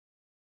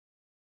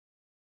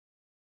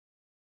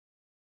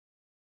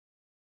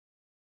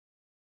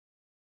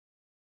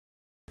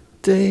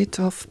Date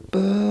of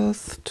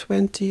birth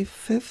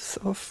 25th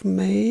of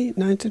May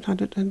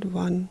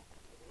 1901.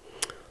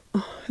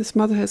 Oh, his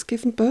mother has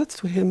given birth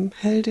to him,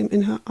 held him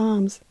in her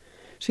arms.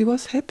 She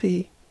was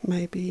happy,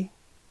 maybe.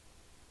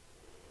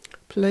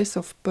 Place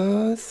of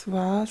birth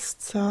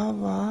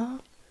Warsaw.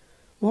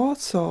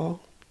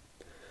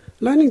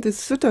 Learning the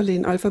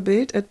Sütterlin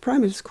alphabet at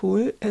primary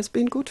school has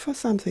been good for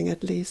something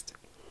at least.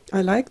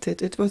 I liked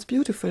it. It was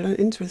beautiful and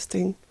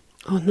interesting.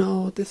 Oh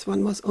no, this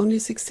one was only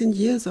 16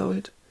 years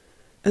old.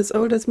 As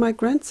old as my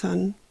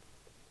grandson.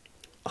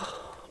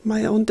 Oh,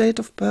 my own date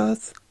of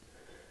birth,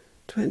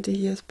 20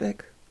 years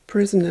back.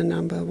 Prisoner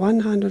number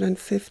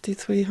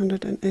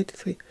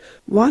 150,383.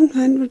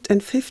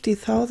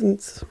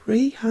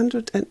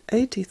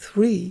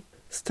 150,383.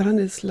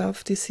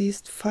 Stanislav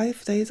deceased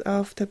 5 days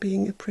after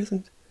being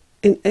imprisoned.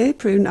 In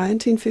April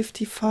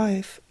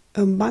 1955,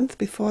 a month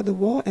before the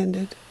war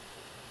ended.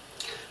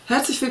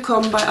 Herzlich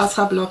willkommen bei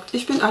Asra Bloggt.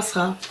 Ich bin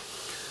Asra.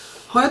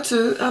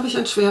 Heute habe ich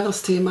ein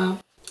schweres Thema.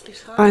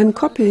 I am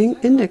copying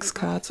index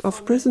cards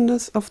of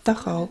prisoners of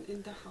Dachau.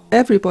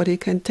 Everybody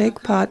can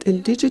take part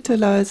in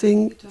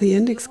digitalizing the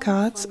index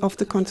cards of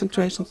the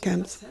concentration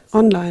camps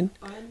online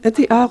at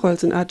the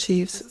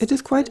Arolsen-Archives. It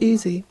is quite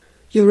easy.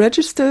 You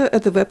register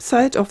at the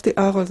website of the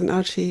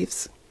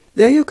Arolsen-Archives.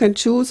 There you can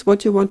choose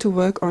what you want to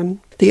work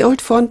on. The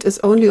old font is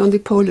only on the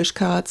Polish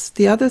cards.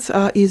 The others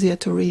are easier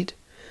to read.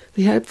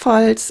 The help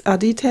files are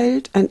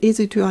detailed and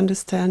easy to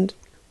understand.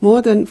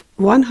 More than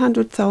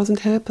 100,000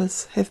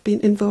 helpers have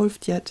been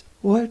involved yet,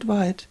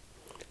 worldwide.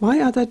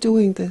 Why are they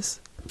doing this?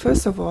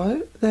 First of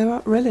all, there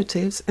are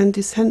relatives and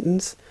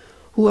descendants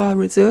who are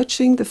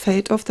researching the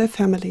fate of their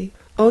family.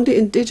 Only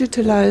in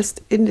digitalized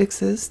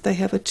indexes they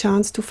have a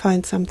chance to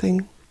find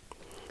something.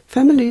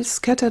 Families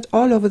scattered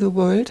all over the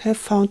world have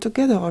found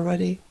together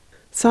already.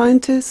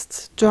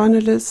 Scientists,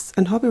 journalists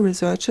and hobby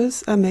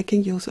researchers are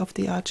making use of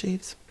the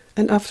archives.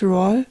 And after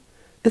all,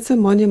 it's a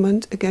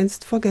monument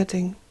against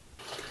forgetting.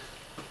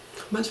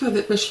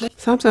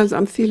 Sometimes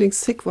I'm feeling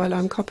sick while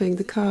I'm copying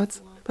the cards,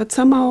 but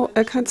somehow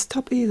I can't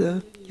stop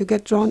either. You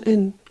get drawn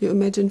in, you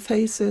imagine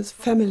faces,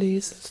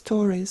 families,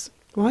 stories.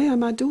 Why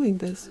am I doing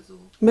this?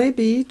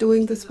 Maybe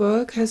doing this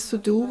work has to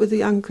do with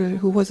the uncle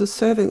who was a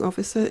serving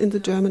officer in the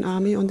German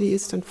army on the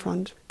Eastern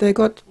Front. They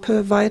got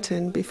per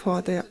Weiten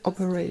before their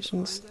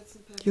operations.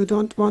 You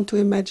don't want to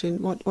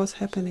imagine what was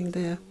happening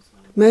there.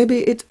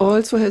 Maybe it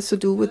also has to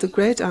do with the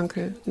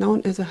great-uncle,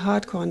 known as a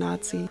hardcore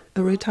Nazi,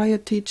 a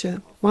retired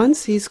teacher.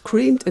 Once he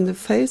screamed in the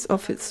face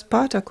of his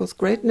Spartacus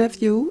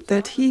great-nephew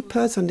that he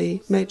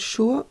personally made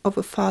sure of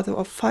a father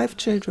of 5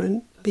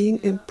 children being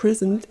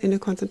imprisoned in a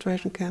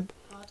concentration camp.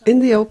 In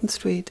the open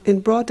street, in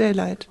broad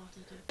daylight.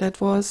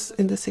 That was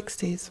in the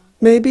 60s.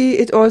 Maybe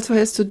it also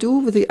has to do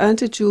with the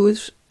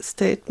anti-Jewish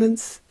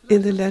statements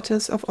in the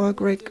letters of our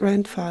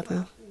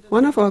great-grandfather.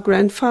 One of our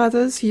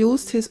grandfathers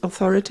used his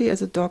authority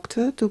as a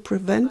doctor to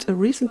prevent a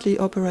recently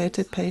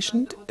operated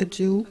patient, a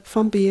Jew,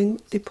 from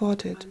being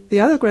deported. The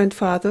other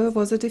grandfather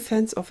was a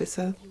defense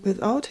officer.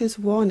 Without his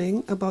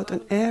warning about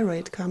an air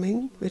raid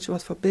coming, which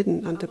was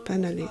forbidden under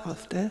penalty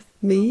of death,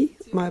 me,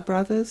 my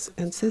brothers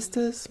and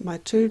sisters, my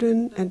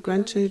children and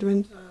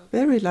grandchildren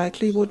very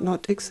likely would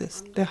not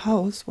exist. Their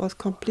house was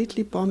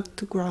completely bombed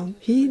to ground.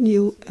 He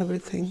knew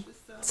everything.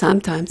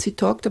 Sometimes he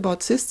talked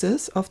about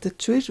sisters of the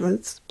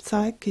children's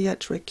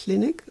psychiatric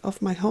clinic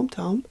of my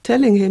hometown,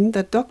 telling him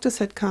that doctors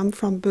had come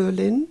from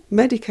Berlin,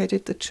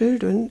 medicated the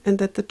children, and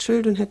that the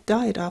children had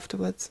died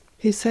afterwards.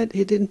 He said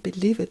he didn't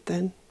believe it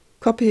then.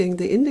 Copying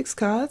the index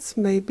cards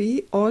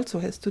maybe also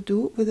has to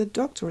do with the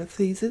doctoral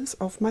thesis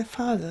of my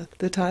father.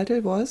 The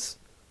title was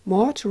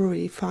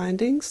Mortuary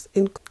Findings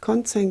in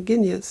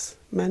Consanguineous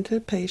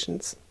Mental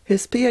Patients.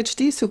 His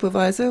PhD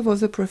supervisor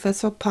was a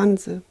Professor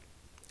Panse.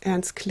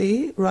 Ernst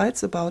Klee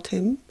writes about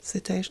him,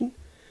 citation,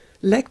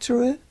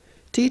 lecturer,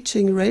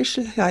 teaching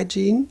racial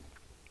hygiene,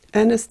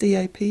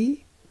 NSDAP,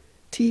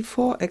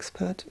 T4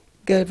 expert,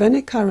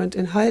 galvanic current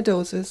in high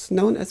doses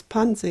known as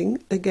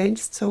punzing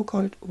against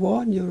so-called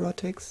war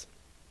neurotics.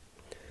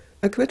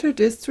 Acquittal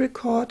District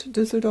Court,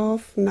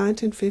 Düsseldorf,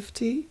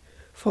 1950,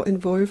 for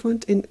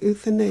involvement in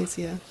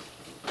euthanasia.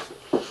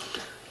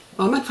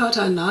 War mein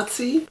Vater ein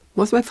Nazi?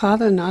 Was my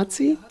father a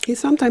Nazi? He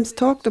sometimes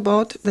talked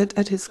about that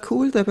at his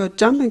school they were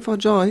jumping for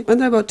joy when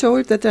they were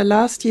told that their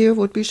last year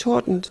would be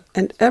shortened,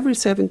 and every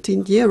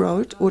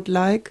 17-year-old would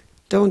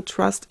don't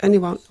trust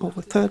anyone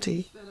over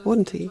 30,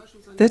 wouldn't he?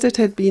 That it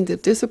had been the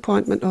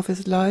disappointment of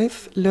his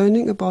life,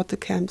 learning about the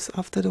camps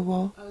after the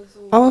war.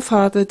 Our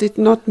father did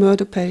not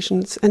murder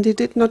patients and he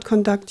did not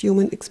conduct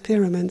human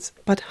experiments.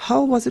 But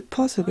how was it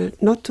possible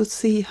not to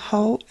see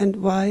how and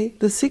why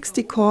the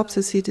 60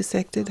 corpses he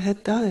dissected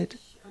had died?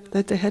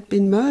 That they had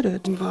been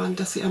murdered,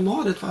 dass sie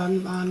ermordet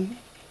worden waren.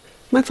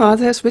 My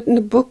father has written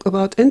a book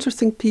about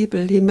interesting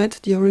people he met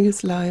during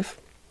his life.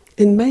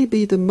 In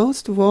maybe the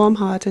most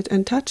warm-hearted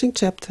and touching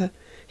chapter,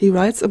 he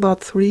writes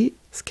about 3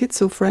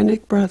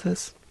 schizophrenic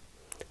brothers.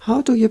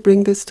 How do you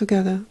bring this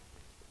together?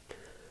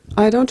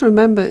 I don't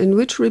remember in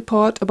which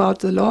report about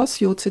the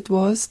lawsuits it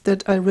was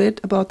that I read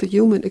about the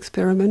human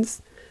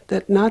experiments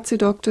that Nazi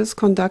doctors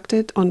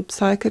conducted on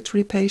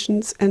psychiatry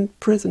patients and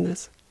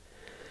prisoners.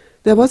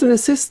 There was an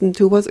assistant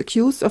who was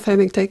accused of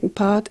having taken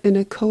part in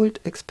a cold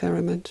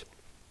experiment.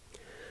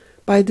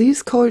 By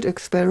these cold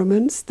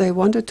experiments, they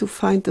wanted to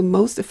find the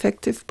most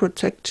effective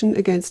protection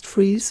against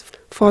freeze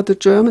for the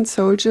German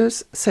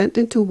soldiers sent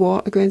into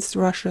war against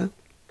Russia.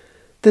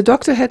 The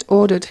doctor had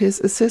ordered his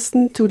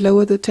assistant to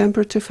lower the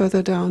temperature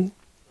further down.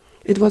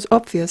 It was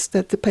obvious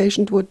that the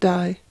patient would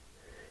die.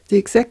 The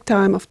exact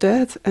time of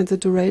death and the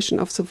duration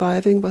of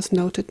surviving was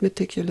noted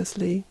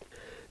meticulously.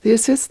 The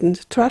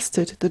assistant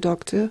trusted the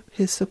doctor,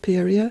 his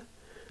superior,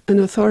 an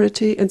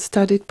authority and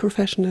studied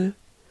professional.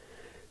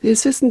 The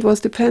assistant was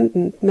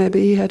dependent,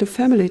 maybe he had a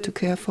family to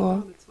care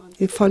for.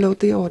 He followed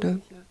the order.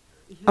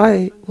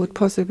 I would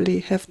possibly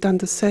have done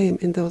the same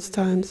in those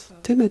times,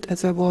 timid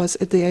as I was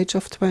at the age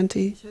of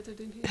 20.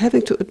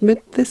 Having to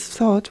admit this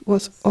thought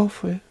was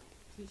awful.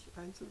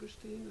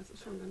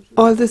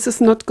 All this is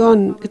not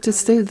gone, it is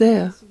still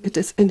there, it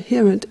is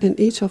inherent in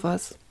each of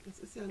us.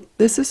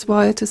 This is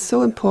why it is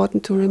so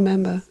important to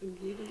remember,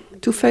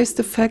 to face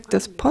the fact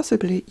that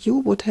possibly you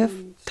would have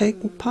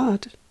taken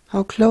part,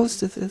 how close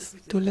this is,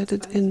 to let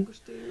it in,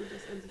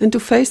 and to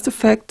face the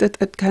fact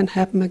that it can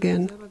happen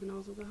again,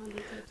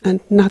 and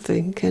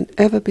nothing can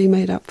ever be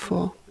made up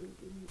for.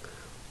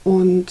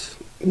 Und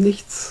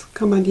nichts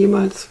kann man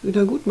jemals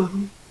wieder gut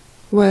machen.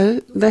 Well,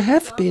 there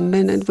have been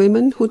men and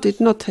women who did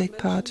not take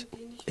part,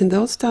 in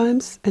those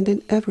times and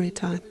in every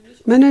time.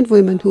 Men and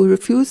women who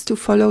refused to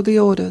follow the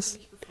orders,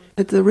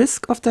 at the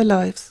risk of their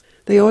lives.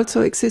 They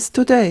also exist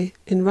today,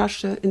 in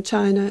Russia, in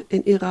China,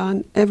 in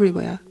Iran,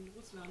 everywhere.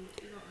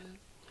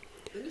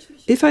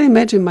 If I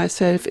imagine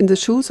myself in the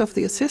shoes of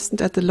the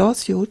assistant at the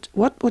lawsuit,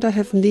 what would I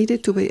have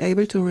needed to be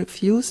able to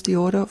refuse the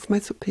order of my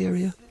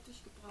superior?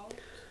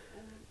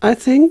 I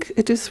think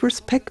it is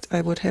respect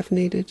I would have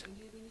needed.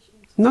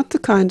 Not the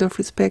kind of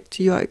respect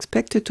you are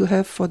expected to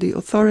have for the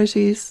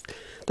authorities,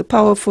 the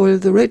powerful,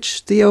 the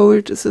rich, the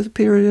old, the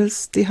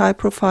superiors, the high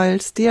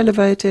profiles, the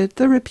elevated,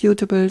 the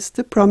reputables,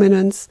 the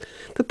prominents,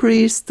 the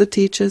priests, the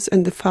teachers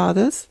and the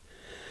fathers,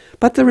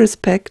 but the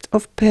respect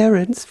of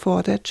parents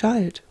for their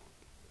child.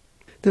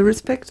 The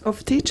respect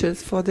of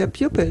teachers for their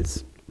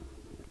pupils.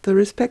 The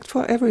respect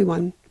for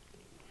everyone.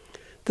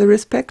 The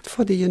respect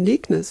for the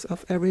uniqueness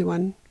of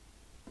everyone.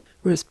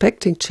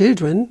 Respecting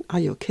children? Are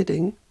you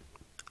kidding?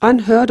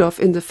 Unheard of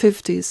in the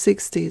 50s,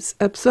 60s,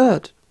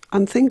 absurd,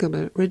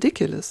 unthinkable,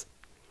 ridiculous.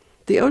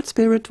 The old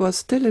spirit was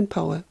still in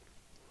power.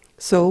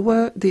 So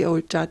were the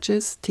old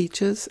judges,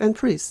 teachers and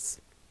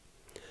priests.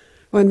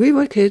 When we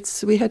were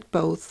kids, we had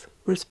both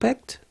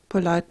respect,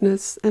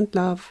 politeness and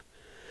love,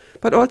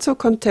 but also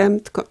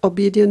contempt,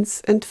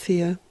 obedience and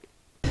fear.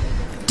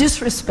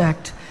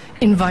 Disrespect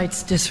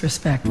invites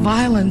disrespect.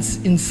 Violence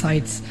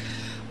incites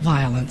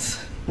violence.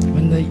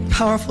 When the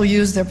powerful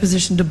use their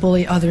position to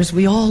bully others,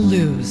 we all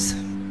lose.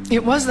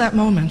 It was that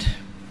moment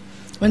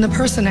when the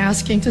person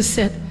asking to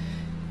sit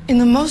in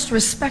the most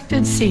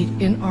respected seat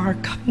in our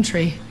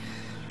country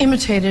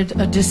imitated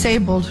a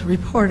disabled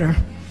reporter,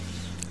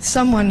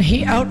 someone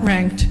he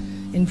outranked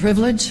in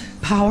privilege,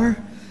 power,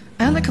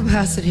 and the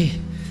capacity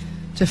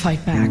to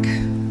fight back.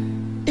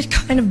 It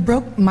kind of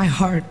broke my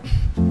heart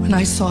when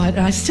I saw it,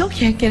 and I still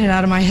can't get it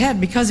out of my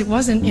head because it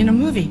wasn't in a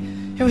movie.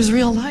 It was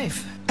real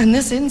life. And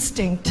this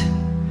instinct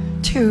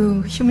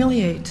to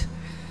humiliate,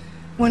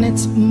 when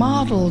it's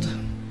modeled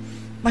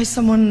by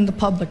someone in the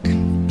public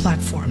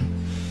platform,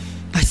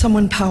 by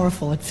someone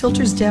powerful, it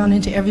filters down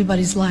into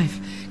everybody's life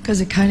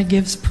because it kind of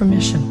gives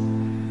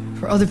permission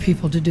for other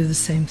people to do the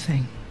same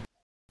thing.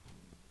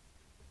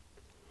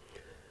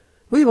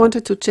 We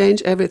wanted to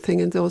change everything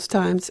in those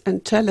times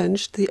and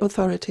challenged the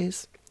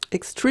authorities,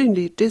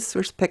 extremely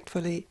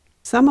disrespectfully.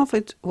 Some of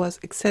it was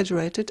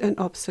exaggerated and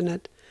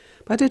obstinate,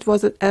 but it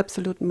was an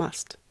absolute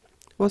must.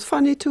 Was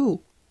funny too,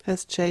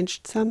 has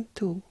changed some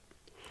too.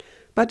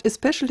 But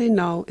especially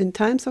now, in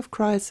times of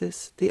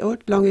crisis, the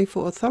old longing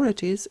for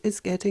authorities is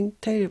getting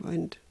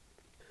tailwind.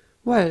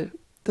 Well,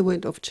 the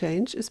wind of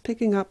change is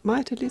picking up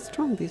mightily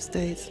strong these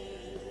days.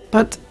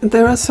 But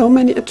there are so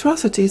many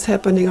atrocities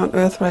happening on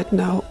earth right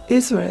now.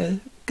 Israel,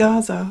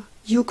 Gaza,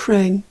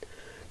 Ukraine,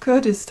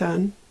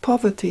 Kurdistan,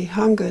 poverty,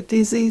 hunger,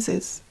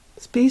 diseases,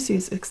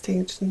 species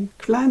extinction,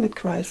 climate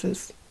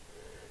crisis.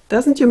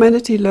 Doesn't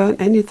humanity learn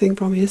anything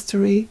from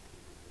history?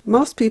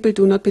 Most people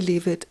do not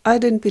believe it. I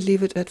didn't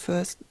believe it at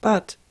first.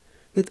 But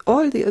with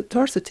all the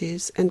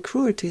atrocities and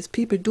cruelties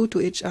people do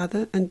to each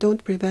other and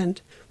don't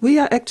prevent, we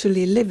are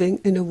actually living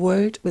in a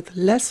world with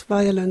less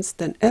violence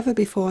than ever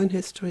before in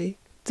history.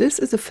 This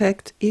is a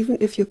fact even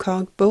if you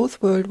count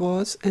both world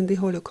wars and the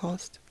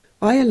Holocaust.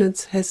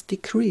 Violence has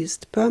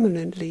decreased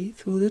permanently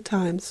through the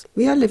times.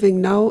 We are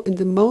living now in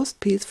the most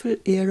peaceful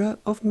era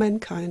of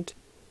mankind.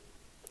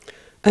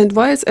 And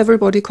why is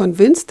everybody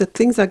convinced that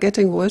things are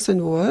getting worse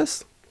and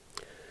worse?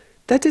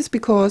 That is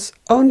because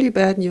only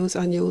bad news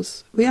are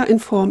news. We are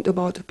informed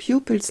about a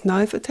pupil's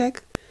knife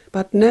attack,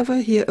 but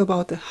never hear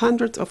about the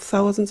hundreds of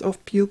thousands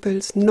of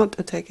pupils not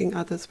attacking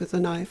others with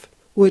a knife,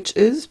 which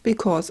is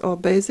because our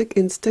basic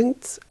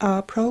instincts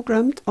are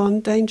programmed on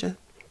danger.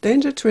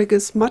 Danger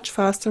triggers much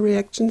faster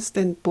reactions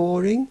than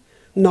boring,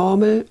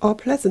 normal or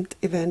pleasant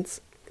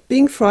events.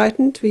 Being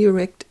frightened, we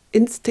react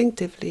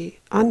instinctively,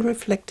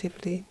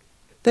 unreflectively.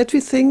 That we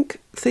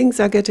think things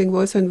are getting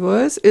worse and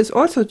worse is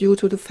also due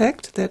to the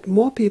fact that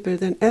more people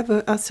than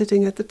ever are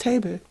sitting at the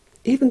table,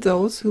 even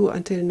those who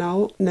until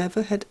now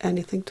never had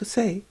anything to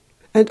say.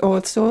 And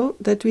also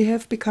that we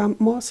have become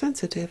more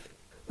sensitive.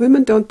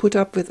 Women don't put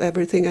up with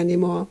everything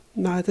anymore,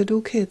 neither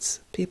do kids,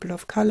 people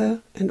of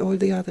color and all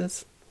the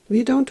others.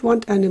 We don't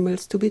want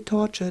animals to be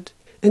tortured,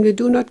 and we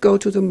do not go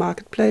to the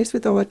marketplace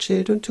with our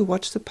children to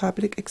watch the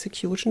public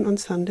execution on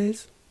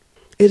Sundays.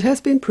 It has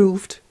been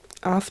proved.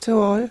 After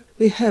all,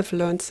 we have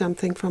learned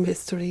something from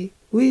history.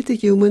 We, the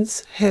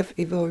humans, have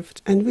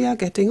evolved, and we are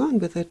getting on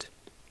with it.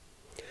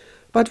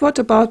 But what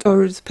about our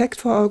respect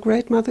for our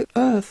great Mother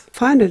Earth?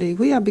 Finally,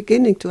 we are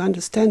beginning to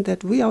understand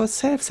that we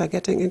ourselves are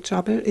getting in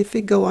trouble if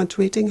we go on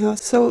treating her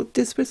so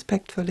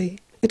disrespectfully.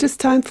 It is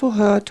time for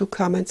her to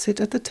come and sit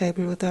at the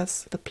table with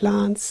us, the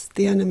plants,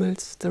 the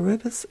animals, the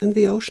rivers and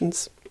the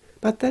oceans.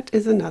 But that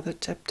is another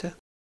chapter.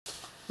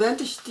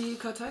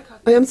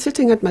 I am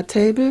sitting at my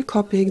table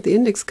copying the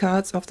index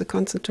cards of the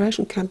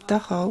concentration camp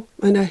Dachau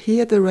when I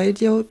hear the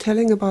radio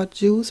telling about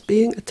Jews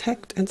being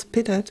attacked and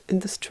spit at in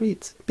the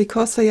streets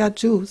because they are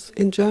Jews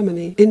in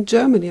Germany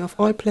of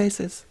all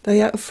places.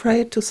 They are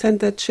afraid to send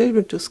their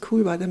children to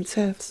school by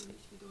themselves.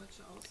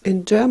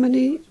 In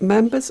Germany,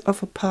 members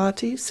of a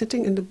party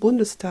sitting in the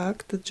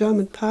Bundestag, the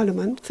German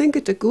parliament, think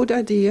it a good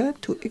idea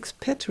to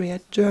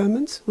expatriate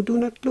Germans who do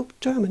not look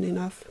German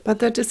enough. But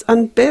that is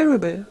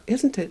unbearable,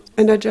 isn't it?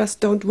 And I just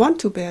don't want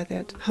to bear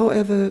that.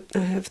 However,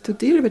 I have to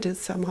deal with it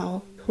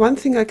somehow. One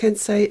thing I can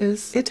say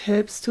is, it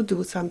helps to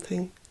do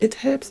something. It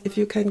helps if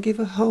you can give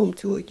a home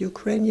to a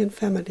Ukrainian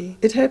family.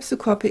 It helps to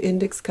copy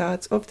index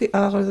cards of the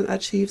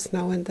Arolsen-Archives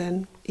now and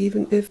then,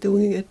 even if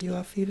doing it you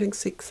are feeling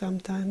sick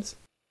sometimes.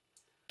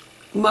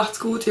 Macht's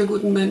gut, ihr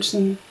guten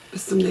Menschen.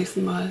 Bis zum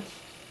nächsten Mal.